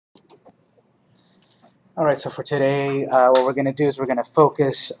All right, so for today, what we're going to do is we're going to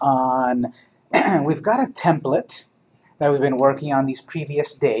focus on, we've got a template that we've been working on these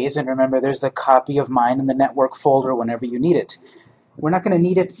previous days, and remember there's the copy of mine in the network folder whenever you need it. We're not going to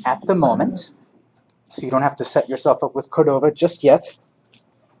need it at the moment, so you don't have to set yourself up with Cordova just yet,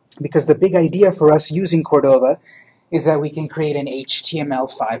 because the big idea for us using Cordova is that we can create an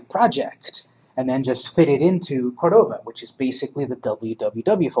HTML5 project and then just fit it into Cordova, which is basically the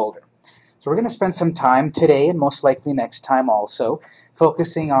www folder. So we're going to spend some time today, and most likely next time also,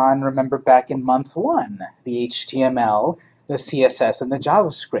 focusing on, remember back in month 1, the HTML, the CSS, and the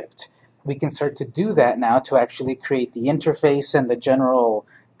JavaScript. We can start to do that now to actually create the interface and the general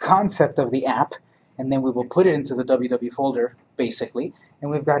concept of the app, and then we will put it into the www folder, basically, and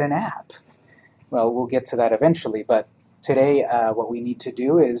we've got an app. Well, we'll get to that eventually, but today what we need to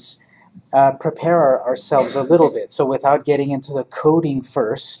do is prepare ourselves a little bit. So without getting into the coding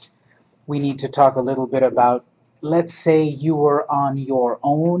first, we need to talk a little bit about, let's say you were on your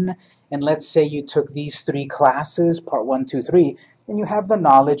own, and let's say you took these 3 classes, part 1, 2, 3, and you have the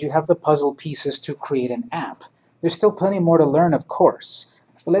knowledge, you have the puzzle pieces to create an app. There's still plenty more to learn, of course.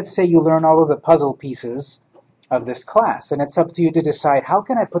 But let's say you learn all of the puzzle pieces of this class, and it's up to you to decide, how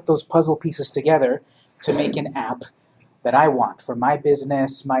can I put those puzzle pieces together to make an app that I want for my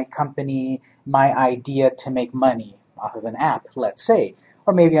business, my company, my idea to make money off of an app, let's say.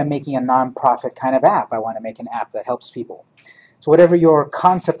 Or maybe I'm making a non-profit kind of app. I want to make an app that helps people. So whatever your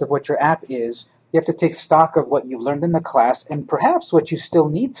concept of what your app is, you have to take stock of what you've learned in the class and perhaps what you still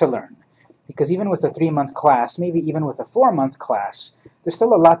need to learn. Because even with a 3-month class, maybe even with a 4-month class, there's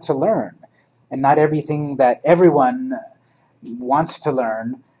still a lot to learn. And not everything that everyone wants to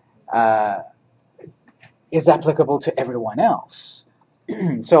learn is applicable to everyone else.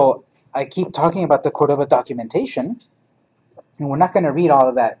 So I keep talking about the Cordova documentation, and we're not going to read all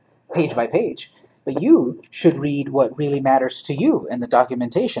of that page by page, but you should read what really matters to you in the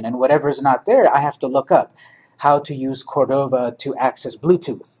documentation, and whatever's not there, I have to look up how to use Cordova to access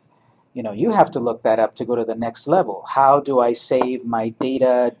Bluetooth. You know, you have to look that up to go to the next level. How do I save my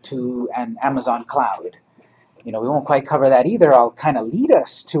data to an Amazon cloud? You know, we won't quite cover that either. I'll kind of lead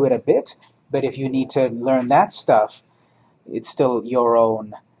us to it a bit, but if you need to learn that stuff, it's still your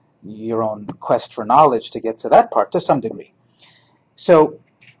own quest for knowledge to get to that part to some degree. So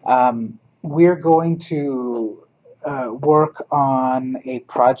we're going to work on a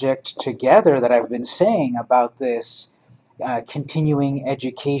project together that I've been saying about this continuing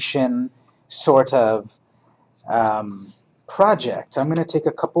education sort of project. I'm going to take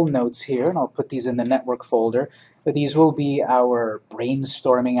a couple notes here, and I'll put these in the network folder. But these will be our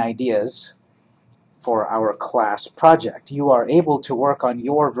brainstorming ideas for our class project. You are able to work on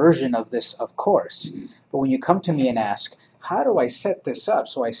your version of this, of course. But when you come to me and ask, how do I set this up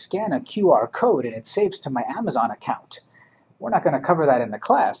so I scan a QR code and it saves to my Amazon account? We're not going to cover that in the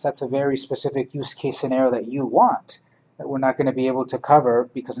class. That's a very specific use case scenario that you want, that we're not going to be able to cover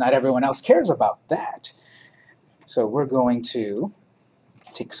because not everyone else cares about that. So we're going to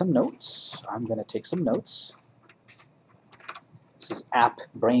take some notes. I'm going to take some notes. This is app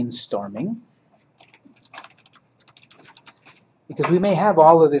brainstorming. Because we may have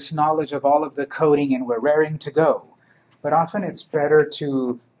all of this knowledge of all of the coding and we're raring to go. But often it's better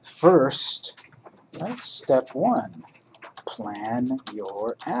to first, right, step 1, plan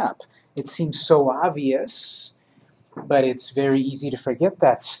your app. It seems so obvious, but it's very easy to forget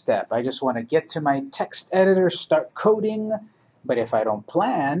that step. I just want to get to my text editor, start coding, but if I don't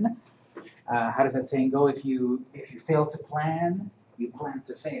plan, how does that saying go? If you fail to plan, you plan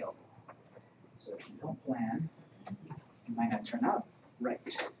to fail. So if you don't plan, it might not turn out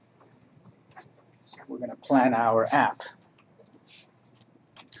right. So we're going to plan our app.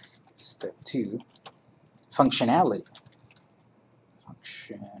 Step 2, functionality.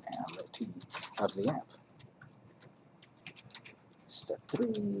 Functionality of the app. Step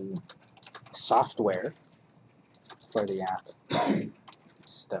 3, software for the app.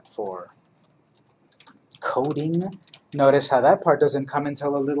 Step 4, coding. Notice how that part doesn't come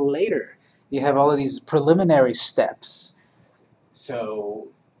until a little later. You have all of these preliminary steps. So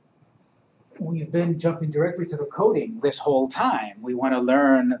we've been jumping directly to the coding this whole time. We want to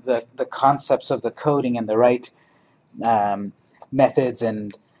learn the concepts of the coding and the right methods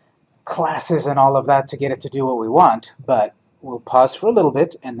and classes and all of that to get it to do what we want, but we'll pause for a little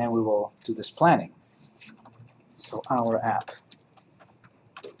bit and then we will do this planning. So our app,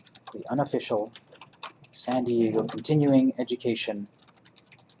 the unofficial San Diego Continuing Education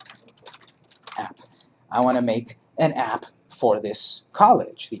app. I want to make an app for this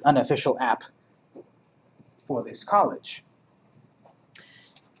college, the unofficial app for this college.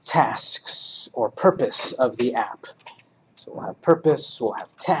 tasks or purpose of the app. So we'll have purpose, we'll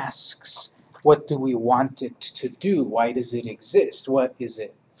have tasks. What do we want it to do? Why does it exist? What is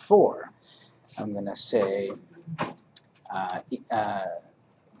it for? I'm going to say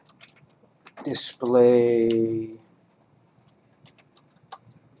display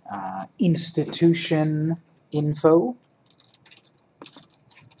institution info.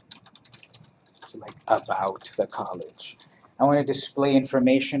 So like about the college. I want to display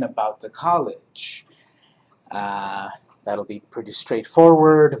information about the college. That'll be pretty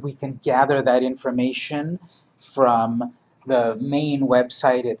straightforward. We can gather that information from the main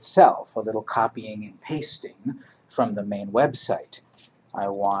website itself, a little copying and pasting from the main website. I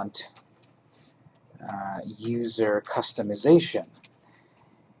want user customization.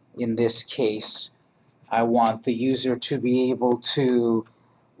 In this case, I want the user to be able to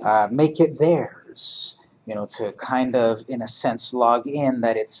make it theirs, you know, to kind of, in a sense, log in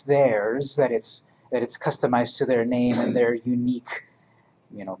that it's theirs, that it's customized to their name and their unique,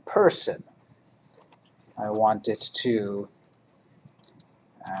 you know, person. I want it to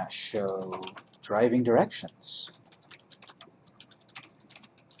show driving directions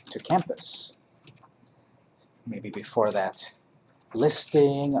to campus. Maybe before that,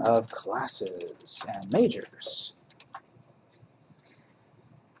 listing of classes and majors.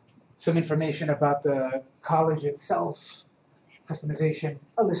 Some information about the college itself, customization,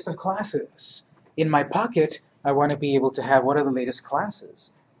 a list of classes. In my pocket, I want to be able to have what are the latest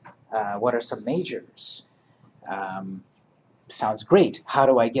classes? What are some majors? Sounds great. How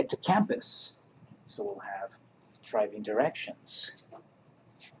do I get to campus? So we'll have driving directions.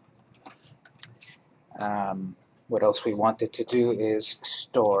 What else we wanted to do is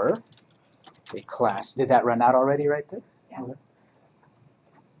store a class. Did that run out already right there? Yeah. Okay.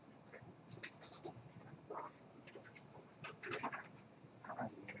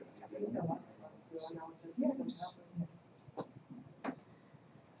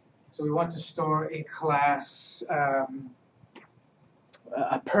 So we want to store a class, a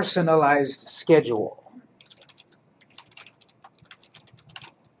personalized schedule.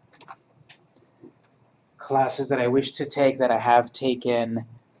 Classes that I wish to take, that I have taken,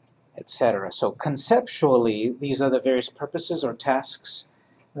 etc. So conceptually, these are the various purposes or tasks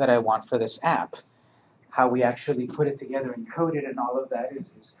that I want for this app. How we actually put it together and code it and all of that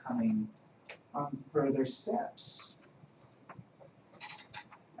is coming on further steps.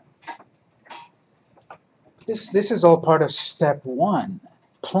 This is all part of step 1,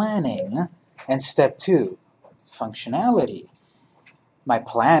 planning, and step 2, functionality. My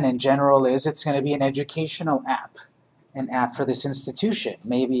plan in general is it's going to be an educational app, an app for this institution.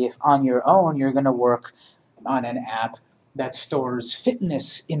 Maybe if on your own you're going to work on an app that stores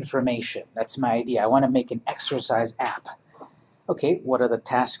fitness information. That's my idea. I want to make an exercise app. Okay, what are the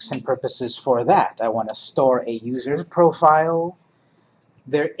tasks and purposes for that? I want to store a user's profile,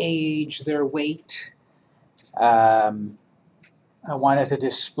 their age, their weight. I wanted to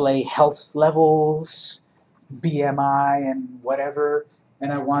display health levels, BMI and whatever,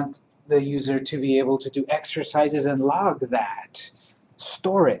 and I want the user to be able to do exercises and log that,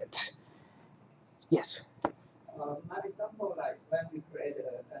 store it. Yes? My example, like when we create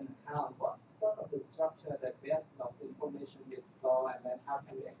an account, what sort of the structure that best of information we store and then how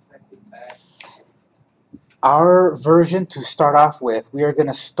can we access it back? Our version, to start off with, we are going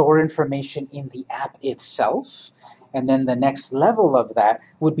to store information in the app itself, and then the next level of that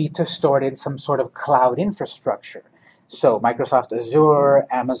would be to store it in some sort of cloud infrastructure. So Microsoft Azure,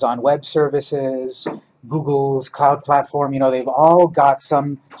 Amazon Web Services, Google's cloud platform, you know, they've all got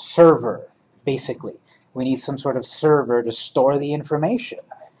some server, basically. We need some sort of server to store the information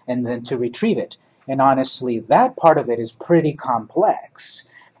and then to retrieve it. And honestly, that part of it is pretty complex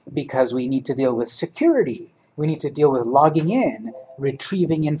because we need to deal with security. We need to deal with logging in,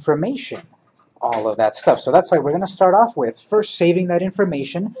 retrieving information, all of that stuff. So that's why we're going to start off with first saving that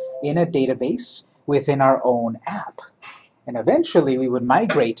information in a database within our own app. And eventually we would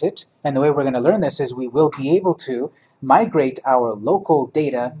migrate it, and the way we're going to learn this is we will be able to migrate our local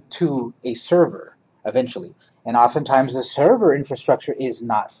data to a server eventually. And oftentimes the server infrastructure is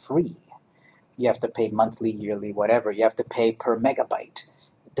not free. You have to pay monthly, yearly, whatever. You have to pay per megabyte.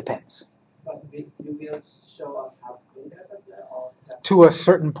 It depends. But you will show us how to do that as well? Or to a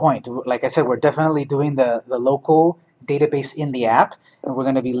certain point. Like I said, we're definitely doing the local database in the app, and we're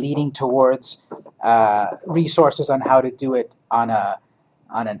going to be leading towards resources on how to do it on a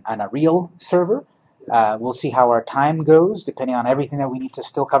real server. We'll see how our time goes, depending on everything that we need to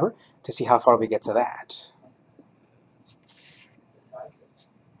still cover, to see how far we get to that.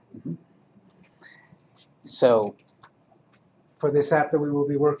 So for this app that we will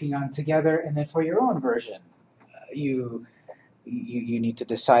be working on together, and then for your own version. You need to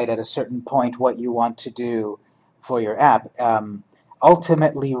decide at a certain point what you want to do for your app.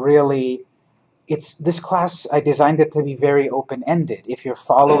 Ultimately, really, this class, I designed it to be very open-ended. If you're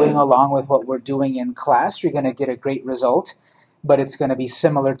following along with what we're doing in class, you're going to get a great result, but it's going to be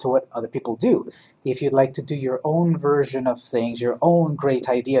similar to what other people do. If you'd like to do your own version of things, your own great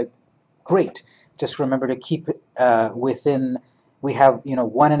idea, great. Just remember to keep it within, we have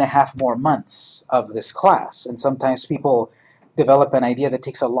 1.5 more months of this class, and sometimes people develop an idea that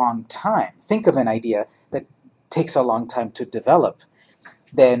takes a long time. Think of an idea that takes a long time to develop.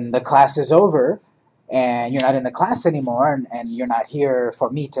 Then the class is over, and you're not in the class anymore, and you're not here for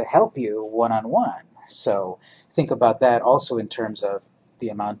me to help you one-on-one. So think about that also in terms of the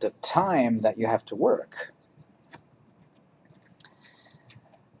amount of time that you have to work.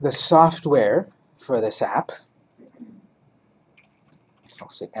 The software for this app, I'll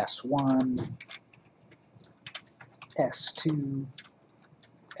say S1, S2,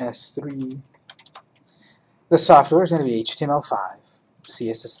 S3. The software is going to be HTML5,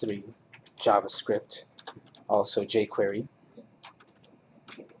 CSS3, JavaScript, also jQuery.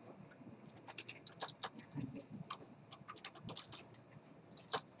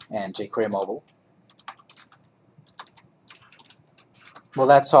 And jQuery Mobile. Well,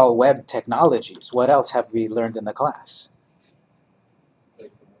 that's all web technologies. What else have we learned in the class?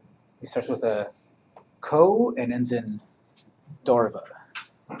 It starts with a co and ends in Dorva.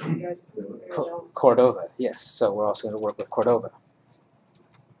 Cordova, yes. So we're also going to work with Cordova.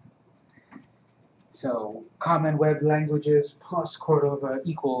 So common web languages plus Cordova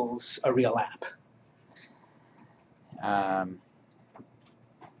equals a real app.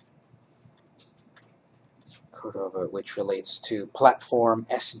 Cordova, which relates to platform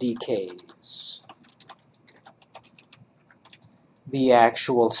SDKs. The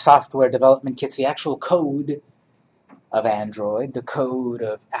actual software development kits, the actual code of Android, the code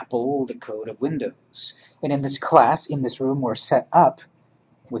of Apple, the code of Windows. And in this class, in this room, we're set up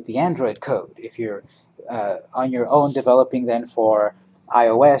with the Android code. If you're on your own developing then for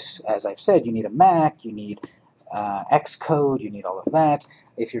iOS, as I've said, you need a Mac, you need Xcode, you need all of that.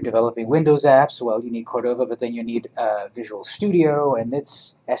 If you're developing Windows apps, well, you need Cordova, but then you need Visual Studio and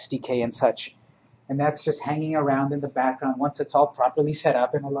its SDK and such. And that's just hanging around in the background once it's all properly set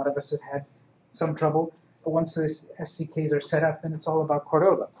up, and a lot of us have had some trouble. But once these SDKs are set up, then it's all about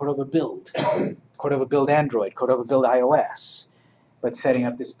Cordova. Cordova Build, Cordova Build Android, Cordova Build iOS. But setting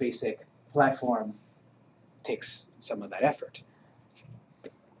up this basic platform takes some of that effort.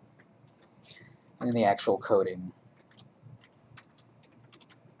 And the actual coding,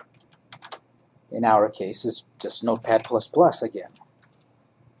 in our case, is just Notepad++ again.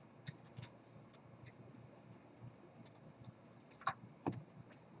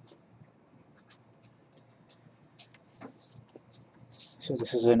 So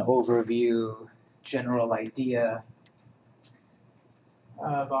this is an overview, general idea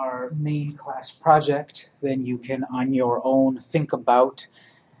of our main class project. Then you can, on your own, think about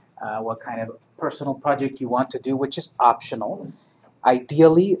what kind of personal project you want to do, which is optional.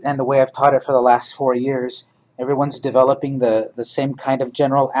 Ideally, and the way I've taught it for the last 4 years, everyone's developing the same kind of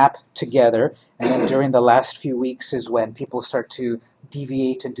general app together, and then during the last few weeks is when people start to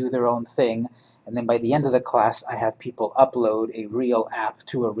deviate and do their own thing. And then by the end of the class, I have people upload a real app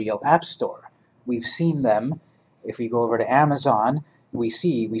to a real app store. We've seen them. If we go over to Amazon, we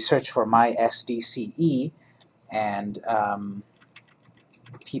search for MySDCE, and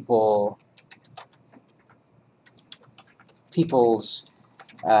people's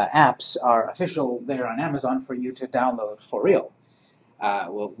apps are official there on Amazon for you to download for real.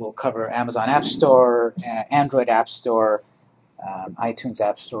 We'll cover Amazon App Store, Android App Store, iTunes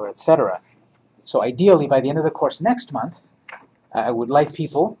App Store, etc. So ideally, by the end of the course next month, I would like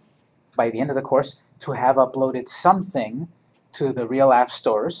people, by the end of the course, to have uploaded something to the real app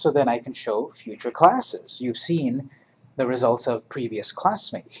stores so then I can show future classes. You've seen the results of previous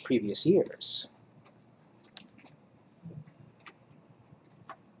classmates, previous years.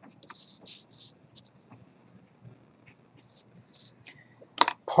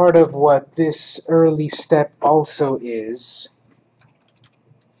 Part of what this early step also is,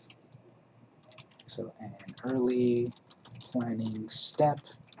 so an early planning step,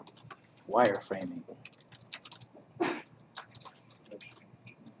 wireframing.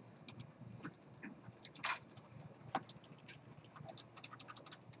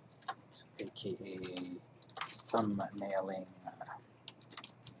 So, AKA thumbnailing.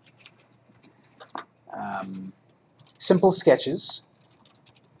 Simple sketches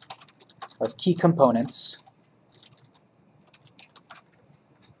of key components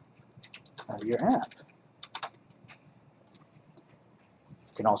of your app.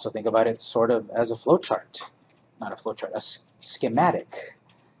 You can also think about it sort of as a flowchart. Not a flowchart, a schematic.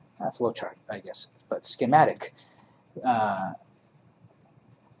 Not a flowchart, I guess, but schematic.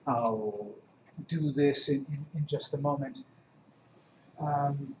 I'll do this in just a moment.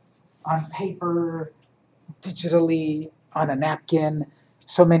 On paper, digitally, on a napkin.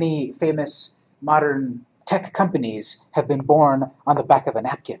 So many famous modern tech companies have been born on the back of a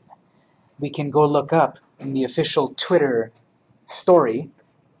napkin. We can go look up in the official Twitter story.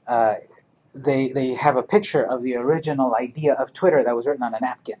 They have a picture of the original idea of Twitter that was written on a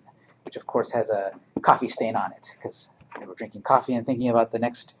napkin, which of course has a coffee stain on it because they were drinking coffee and thinking about the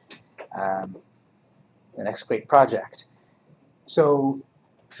next great project. So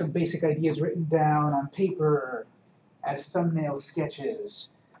some basic ideas written down on paper as thumbnail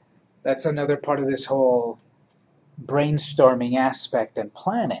sketches. That's another part of this whole brainstorming aspect and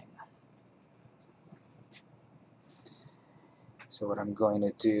planning. So what I'm going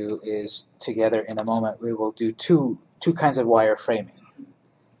to do is, together in a moment, we will do two kinds of wireframing.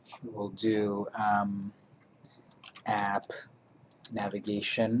 We will do app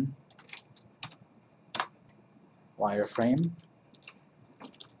navigation wireframe.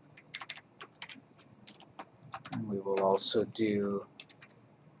 And we will also do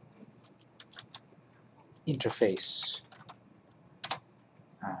interface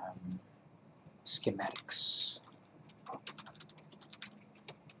schematics.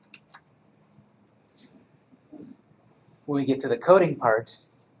 When we get to the coding part,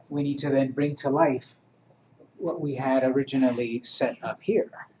 we need to then bring to life what we had originally set up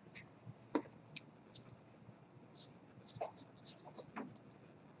here.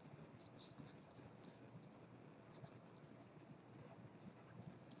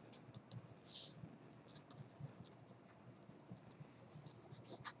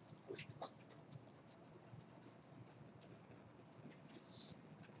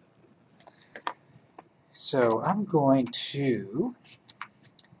 So I'm going to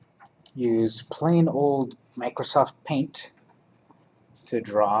use plain old Microsoft Paint to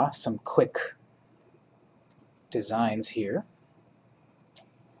draw some quick designs here.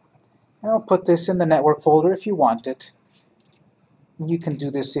 And I'll put this in the network folder if you want it. You can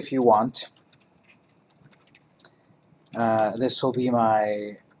do this if you want. This will be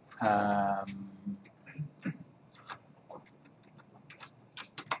my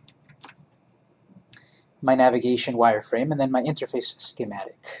my navigation wireframe, and then my interface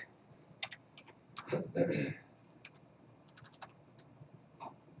schematic. Alright,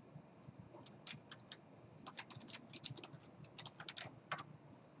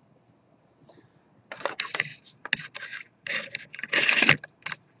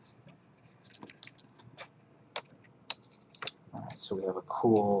 so we have a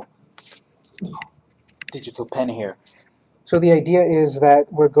cool digital pen here. So the idea is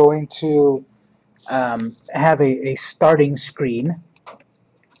that we're going to have a starting screen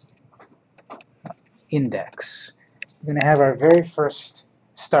index. We're going to have our very first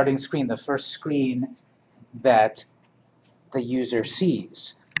starting screen, the first screen that the user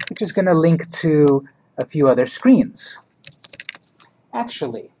sees, which is going to link to a few other screens.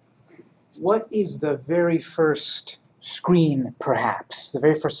 Actually, what is the very first screen, perhaps? The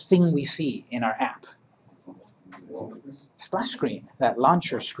very first thing we see in our app? Splash screen, that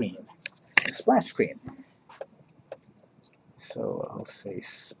launcher screen. The splash screen. So I'll say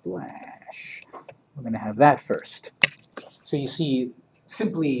splash. We're going to have that first. So you see,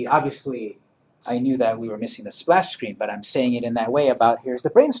 simply, obviously, I knew that we were missing the splash screen, but I'm saying it in that way about here's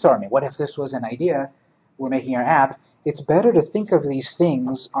the brainstorming. What if this was an idea? We're making our app. It's better to think of these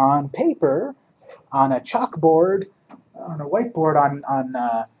things on paper, on a chalkboard, on a whiteboard,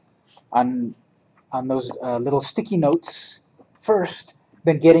 on those little sticky notes first,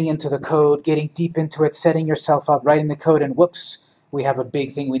 than getting into the code, getting deep into it, setting yourself up, writing the code, and whoops, we have a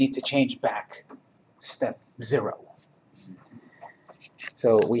big thing we need to change back. Step 0.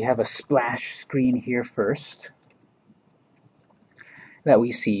 So we have a splash screen here first that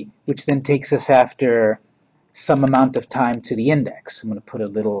we see, which then takes us after some amount of time to the index. I'm going to put a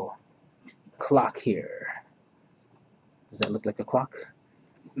little clock here. Does that look like a clock?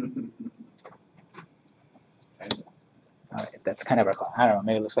 All right, that's kind of a clock. I don't know,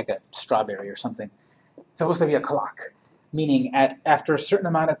 maybe it looks like a strawberry or something. It's supposed to be a clock, meaning after a certain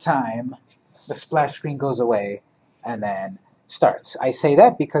amount of time, the splash screen goes away and then starts. I say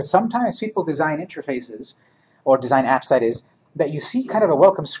that because sometimes people design interfaces, or design apps that is, that you see kind of a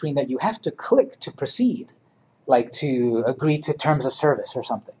welcome screen that you have to click to proceed, like to agree to terms of service or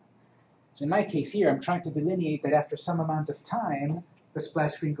something. So in my case here, I'm trying to delineate that after some amount of time, the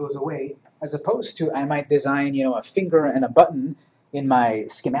splash screen goes away, as opposed to I might design, a finger and a button in my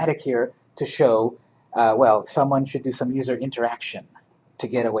schematic here to show, well, someone should do some user interaction to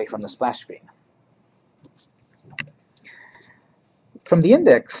get away from the splash screen. From the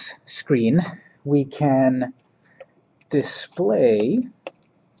index screen, we can display,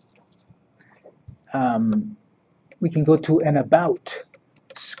 we can go to an about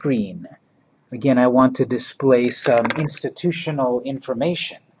screen. Again, I want to display some institutional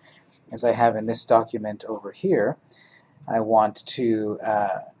information, as I have in this document over here. I want to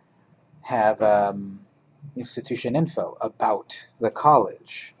have institution info about the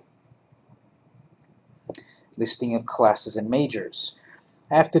college, listing of classes and majors.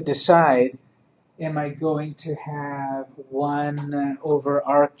 I have to decide, am I going to have one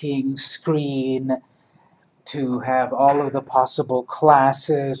overarching screen to have all of the possible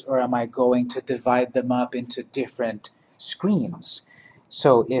classes, or am I going to divide them up into different screens?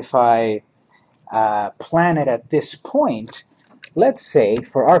 So if I plan it at this point, let's say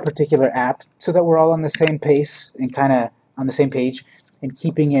for our particular app, so that we're all on the same pace and kind of on the same page and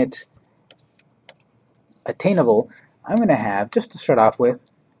keeping it attainable, I'm going to have, just to start off with,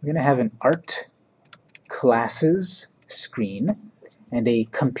 I'm going to have an art classes screen and a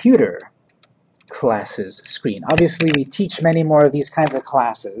computer classes screen. Obviously, we teach many more of these kinds of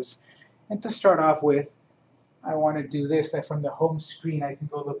classes. And to start off with, I want to do this, that from the home screen I can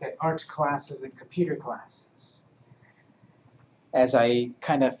go look at art classes and computer classes. As I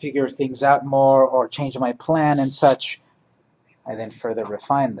kind of figure things out more or change my plan and such, I then further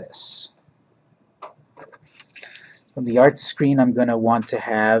refine this. From the art screen, I'm going to want to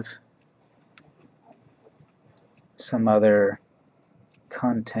have some other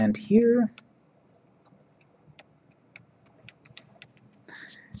content here.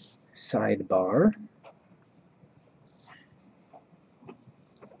 Sidebar.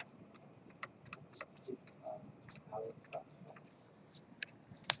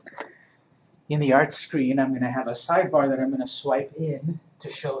 In the art screen, I'm going to have a sidebar that I'm going to swipe in to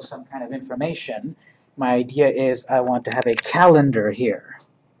show some kind of information. My idea is I want to have a calendar here.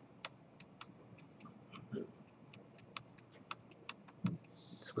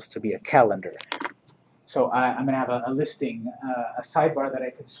 It's supposed to be a calendar. So I'm going to have a listing, a sidebar that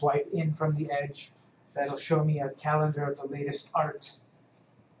I can swipe in from the edge. That'll show me a calendar of the latest art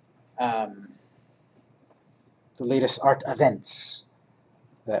events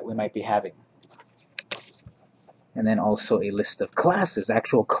that we might be having. And then also a list of classes,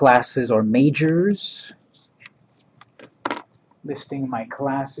 actual classes or majors. Listing my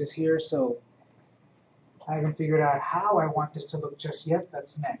classes here, so I haven't figured out how I want this to look just yet.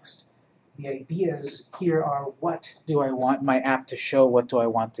 That's next. The ideas here are, what do I want my app to show? What do I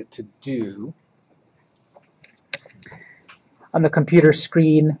want it to do? On the computer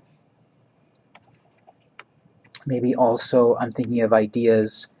screen, maybe also I'm thinking of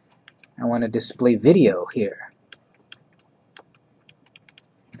ideas. I want to display video here.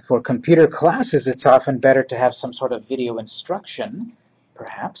 For computer classes, it's often better to have some sort of video instruction,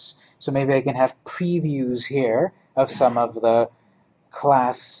 perhaps. So maybe I can have previews here of some of the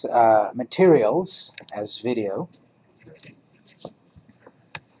class materials as video,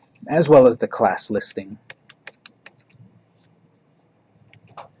 as well as the class listing.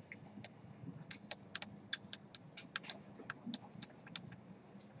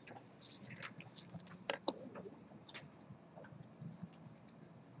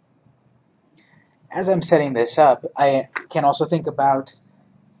 As I'm setting this up, I can also think about,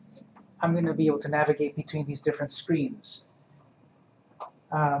 I'm going to be able to navigate between these different screens.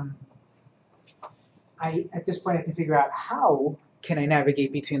 At this point, I can figure out how can I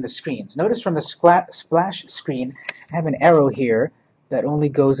navigate between the screens. Notice from the splash screen, I have an arrow here that only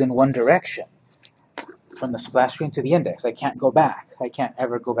goes in one direction. From the splash screen to the index. I can't go back. I can't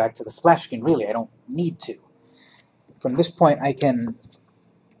ever go back to the splash screen, really. I don't need to. From this point, I can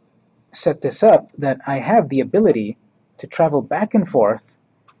set this up that I have the ability to travel back and forth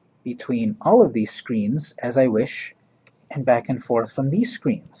between all of these screens as I wish, and back and forth from these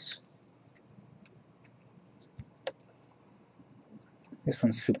screens. This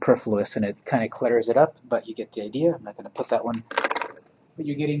one's superfluous and it kind of clutters it up, but you get the idea. I'm not going to put that one. But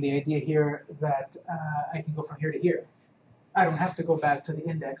you're getting the idea here that I can go from here to here. I don't have to go back to the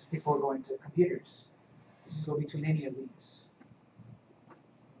index before going to computers. I can go between any of these.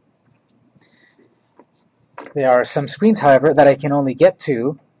 There are some screens, however, that I can only get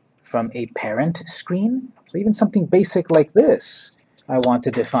to from a parent screen. So even something basic like this, I want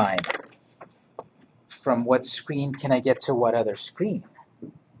to define. From what screen can I get to what other screen?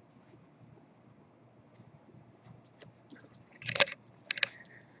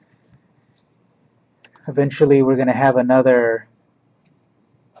 Eventually we're going to have another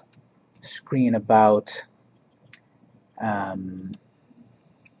screen about how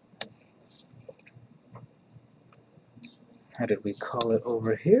did we call it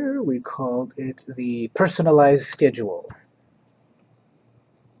over here? We called it the personalized schedule.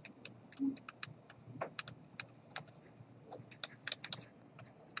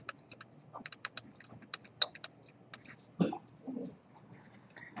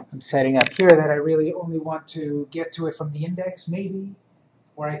 I'm setting up here that I really only want to get to it from the index, maybe,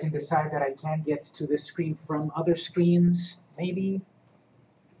 or I can decide that I can get to this screen from other screens, maybe.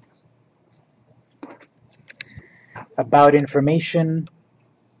 About information.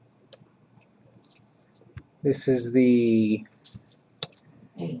 This is the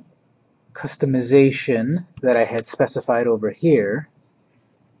customization that I had specified over here.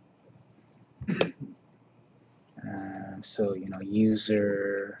 So,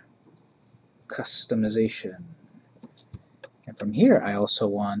 user customization. And from here, I also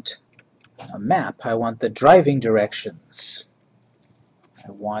want a map. I want the driving directions.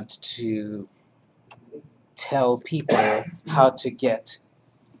 I want to tell people how to get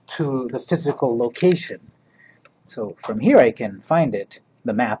to the physical location. So from here, I can find it,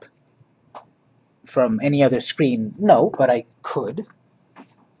 the map. From any other screen, no, but I could.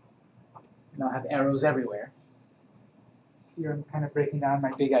 And I'll have arrows everywhere. Here I'm kind of breaking down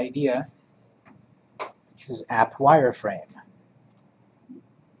my big idea. This is app wireframe.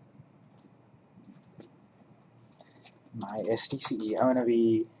 My SDCE. I'm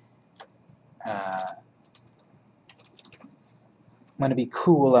gonna be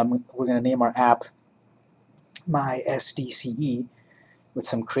cool. We're gonna name our app My SDCE with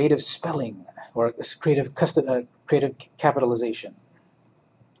some creative spelling or creative capitalization.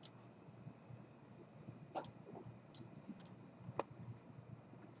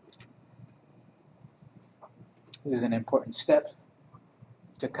 This is an important step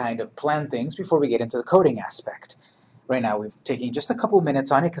to kind of plan things before we get into the coding aspect. Right now we've taken just a couple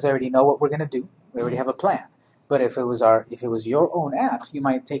minutes on it because I already know what we're going to do. We already have a plan. But if it was your own app, you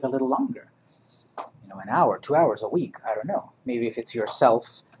might take a little longer. An hour, 2 hours, a week, I don't know. Maybe if it's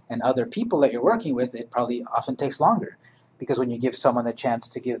yourself and other people that you're working with, it probably often takes longer. Because when you give someone the chance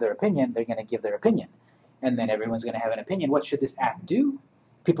to give their opinion, they're going to give their opinion. And then everyone's going to have an opinion. What should this app do?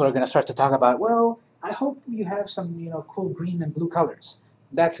 People are going to start to talk about, well, I hope you have some, cool green and blue colors.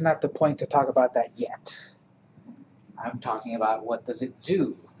 That's not the point to talk about that yet. I'm talking about what does it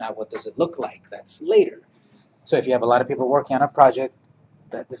do, not what does it look like. That's later. So if you have a lot of people working on a project,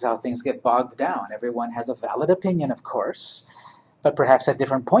 this is how things get bogged down. Everyone has a valid opinion, of course, but perhaps at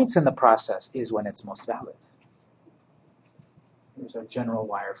different points in the process is when it's most valid. Here's our general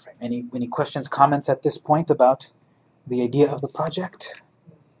wireframe. Any questions, comments at this point about the idea of the project?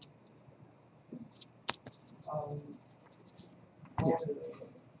 Yes.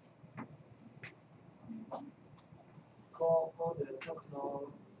 For the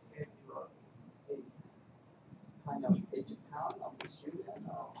personal schedule is kind of page count of the student,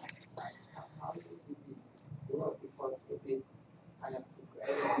 or how does it work? Because if it kind of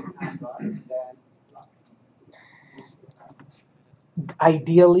create a number, then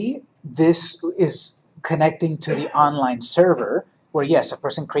ideally, this is connecting to the online server where, yes, a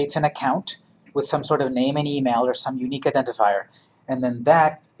person creates an account with some sort of name and email or some unique identifier, and then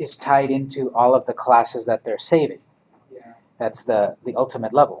that is tied into all of the classes that they're saving. yeah. That's the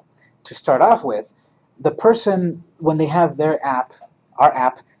ultimate level. To start off with, the person, when they have their app, our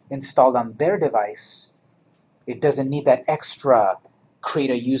app, installed on their device, it doesn't need that extra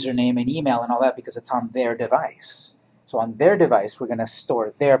create a username and email and all that because it's on their device. So on their device, we're going to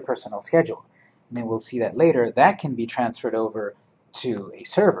store their personal schedule. And then we'll see that later, that can be transferred over to a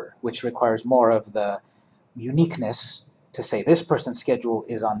server, which requires more of the uniqueness to say this person's schedule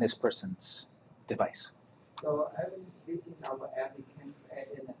is on this person's device. So every within our app, we can create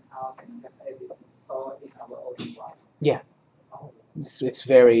an account and have everything stored in our own device. Yeah. Oh. It's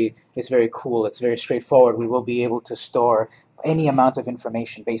very cool. It's very straightforward. We will be able to store any amount of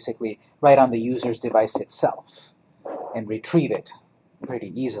information basically right on the user's device itself and retrieve it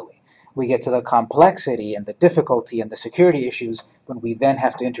pretty easily. We get to the complexity and the difficulty and the security issues when we then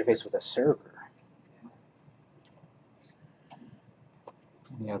have to interface with a server.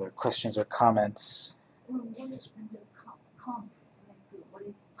 Any other questions or comments? What is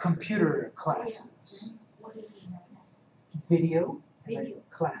Computer classes. What is in that sense? Video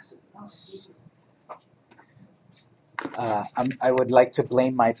classes. I would like to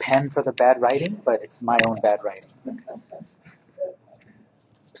blame my pen for the bad writing, but it's my own bad writing.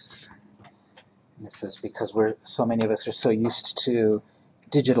 This is because so many of us are so used to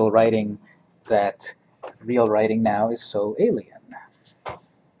digital writing that Real writing now is so alien.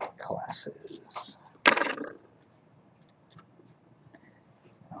 Classes.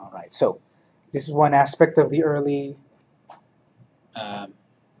 All right, so this is one aspect of the early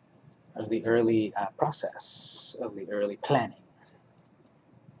process, of the early planning.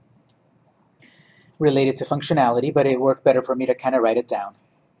 Related to functionality, but it worked better for me to kind of write it down.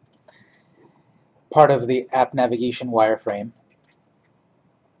 Part of the app navigation wireframe.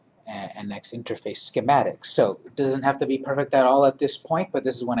 And next, interface schematics. So it doesn't have to be perfect at all at this point, but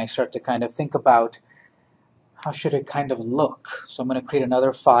this is when I start to kind of think about how should it kind of look. So I'm going to create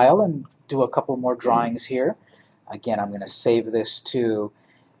another file and do a couple more drawings here. Again, I'm going to save this to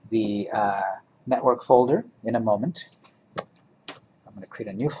the network folder in a moment. I'm going to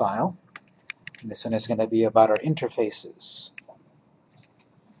create a new file. And this one is going to be about our interfaces.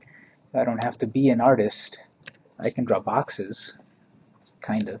 I don't have to be an artist. I can draw boxes,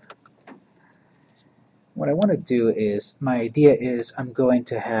 kind of. What I want to do is, my idea is I'm going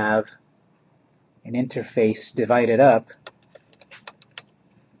to have an interface divided up,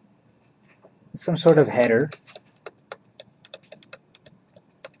 some sort of header,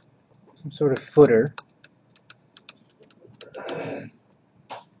 some sort of footer,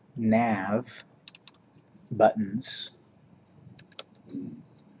 nav, buttons,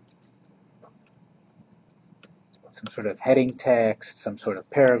 some sort of heading text, some sort of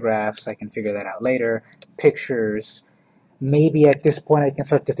paragraphs. I can figure that out later. Pictures. Maybe at this point I can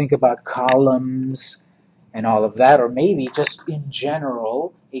start to think about columns and all of that, or maybe just in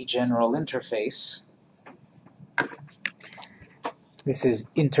general, a general interface. This is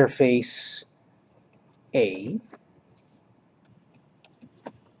interface A.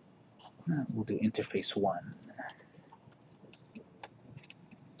 We'll do interface 1.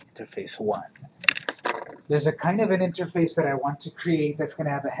 Interface 1. There's a kind of an interface that I want to create that's going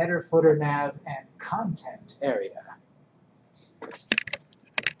to have a header, footer, nav, and content area.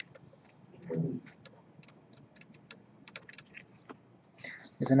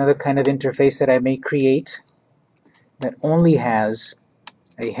 There's another kind of interface that I may create that only has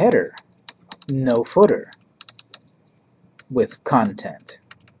a header, no footer, with content.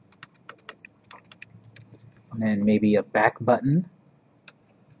 And then maybe a back button.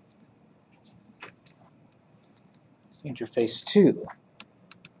 Interface 2.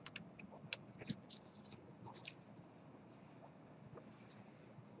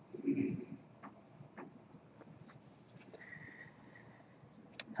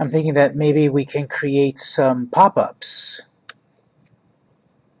 I'm thinking that maybe we can create some pop-ups.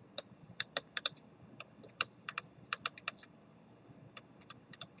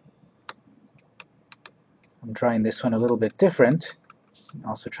 I'm drawing this one a little bit different. I'm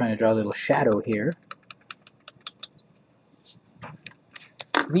also trying to draw a little shadow here.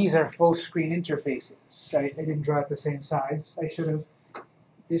 These are full screen interfaces. I didn't draw it the same size. I should have.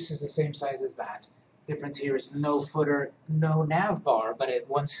 This is the same size as that. Difference here is no footer, no nav bar, but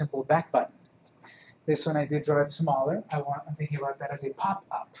one simple back button. This one I did draw it smaller. I'm thinking about that as a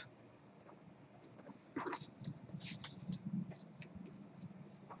pop-up.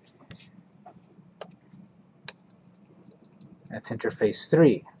 That's interface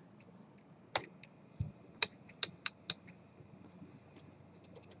 3.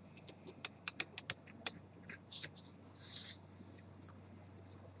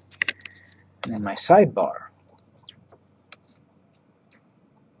 And then my sidebar.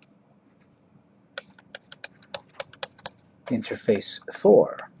 Interface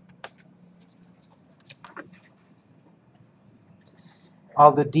 4.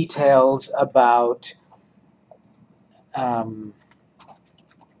 All the details about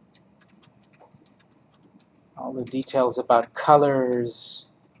colors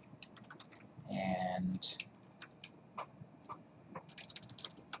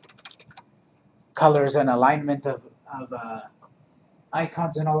and alignment of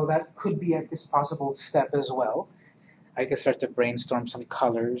icons and all of that could be at this possible step as well. I could start to brainstorm some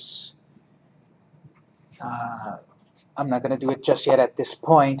colors. I'm not going to do it just yet at this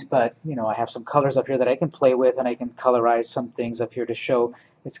point, but you know, I have some colors up here that I can play with, and I can colorize some things up here to show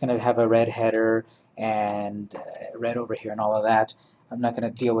it's going to have a red header and red over here and all of that. I'm not going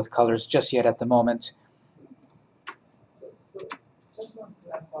to deal with colors just yet at the moment. So just want to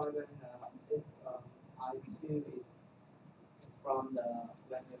clarify that if I2 is from the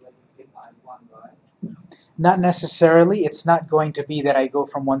when you pick I1, right? Not necessarily. It's not going to be that I go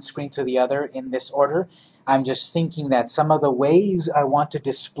from one screen to the other in this order. I'm just thinking that some of the ways I want to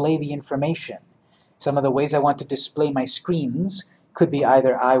display the information, some of the ways I want to display my screens could be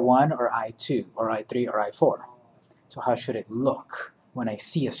either I1 or I2 or I3 or I4. So how should it look when I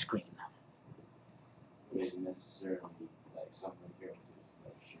see a screen? is it necessarily like something here to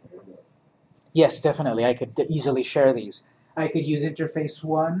like share? Or? Yes, definitely. I could easily share these. I could use interface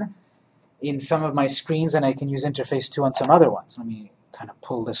 1 in some of my screens, and I can use interface 2 on some other ones. Let me kind of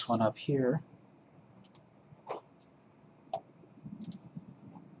pull this one up here.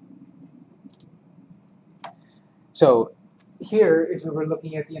 So here, if we were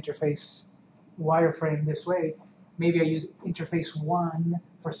looking at the interface wireframe this way, maybe I use interface 1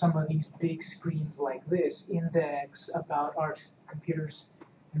 for some of these big screens like this, index, about art, computers,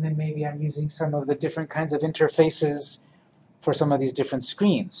 and then maybe I'm using some of the different kinds of interfaces for some of these different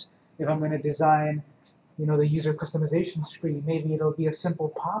screens. If I'm going to design, the user customization screen, maybe it'll be a simple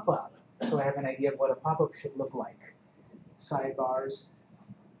pop-up, so I have an idea of what a pop-up should look like. Sidebars,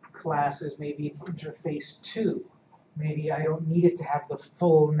 classes, maybe it's interface 2. Maybe I don't need it to have the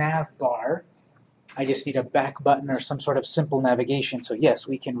full nav bar. I just need a back button or some sort of simple navigation. So yes,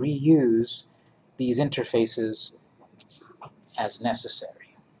 we can reuse these interfaces as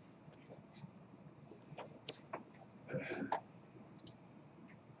necessary.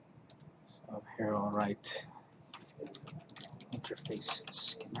 So here I'll write interface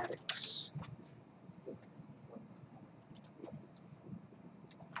schematics.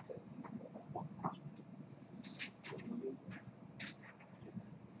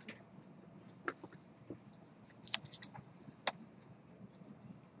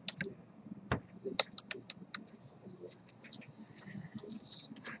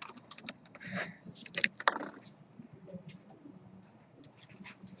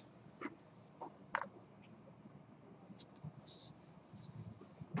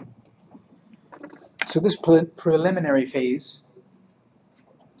 So this preliminary phase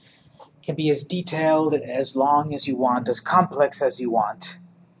can be as detailed, as long as you want, as complex as you want.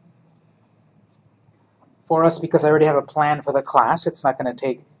 For us, because I already have a plan for the class, it's not going to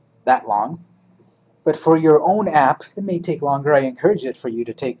take that long. But for your own app, it may take longer. I encourage it for you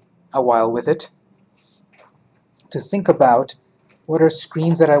to take a while with it, to think about what are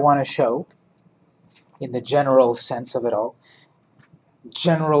screens that I want to show in the general sense of it all.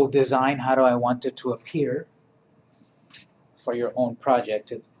 General design, how do I want it to appear for your own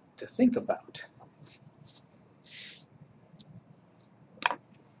project to think about.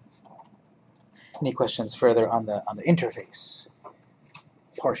 Any questions further on the interface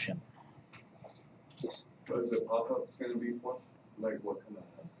portion? Yes. What is the pop-ups going to be for? Like what kind of?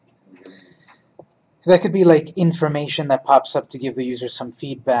 That could be like information that pops up to give the user some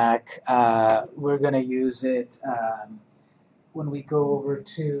feedback. We're going to use it when we go over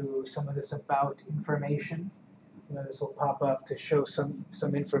to some of this about information. This will pop up to show some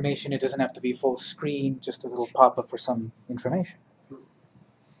information. It doesn't have to be full screen, just a little pop-up for some information.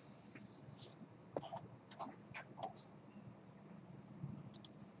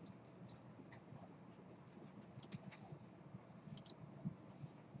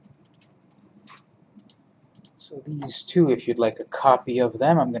 So these two, if you'd like a copy of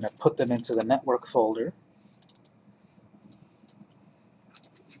them, I'm going to put them into the network folder.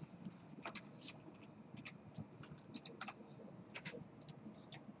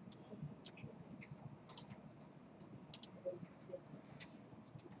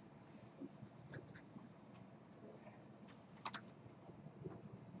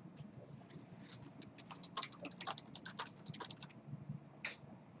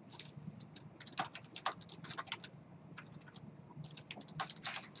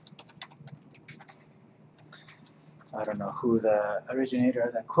 I don't know who the originator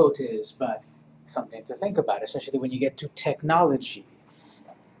of that quote is, but something to think about, especially when you get to technology,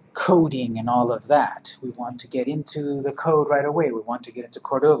 coding, and all of that. We want to get into the code right away. We want to get into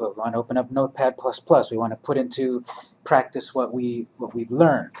Cordova. We want to open up Notepad++. We want to put into practice what we've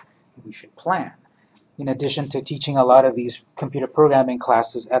learned. We should plan. In addition to teaching a lot of these computer programming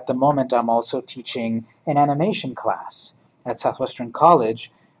classes, at the moment I'm also teaching an animation class at Southwestern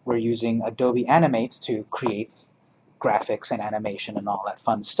College. We're using Adobe Animate to create graphics and animation and all that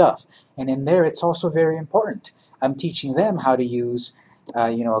fun stuff. And in there, it's also very important. I'm teaching them how to use,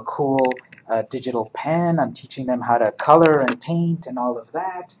 a cool digital pen. I'm teaching them how to color and paint and all of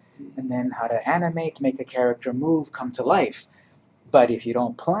that, and then how to animate, make a character move, come to life. But if you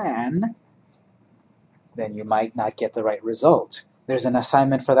don't plan, then you might not get the right result. There's an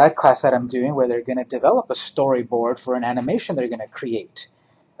assignment for that class that I'm doing where they're going to develop a storyboard for an animation they're going to create,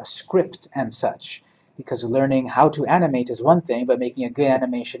 a script and such. Because learning how to animate is one thing, but making a good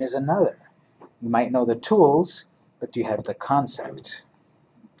animation is another. You might know the tools, but do you have the concept?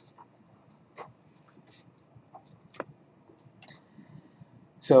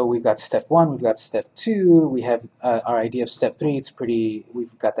 So we've got step 1, we've got step 2, we have our idea of step 3.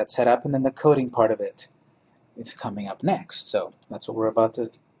 We've got that set up, and then the coding part of it. is coming up next. So that's what we're about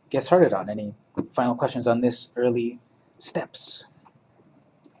to get started on. Any final questions on this early steps?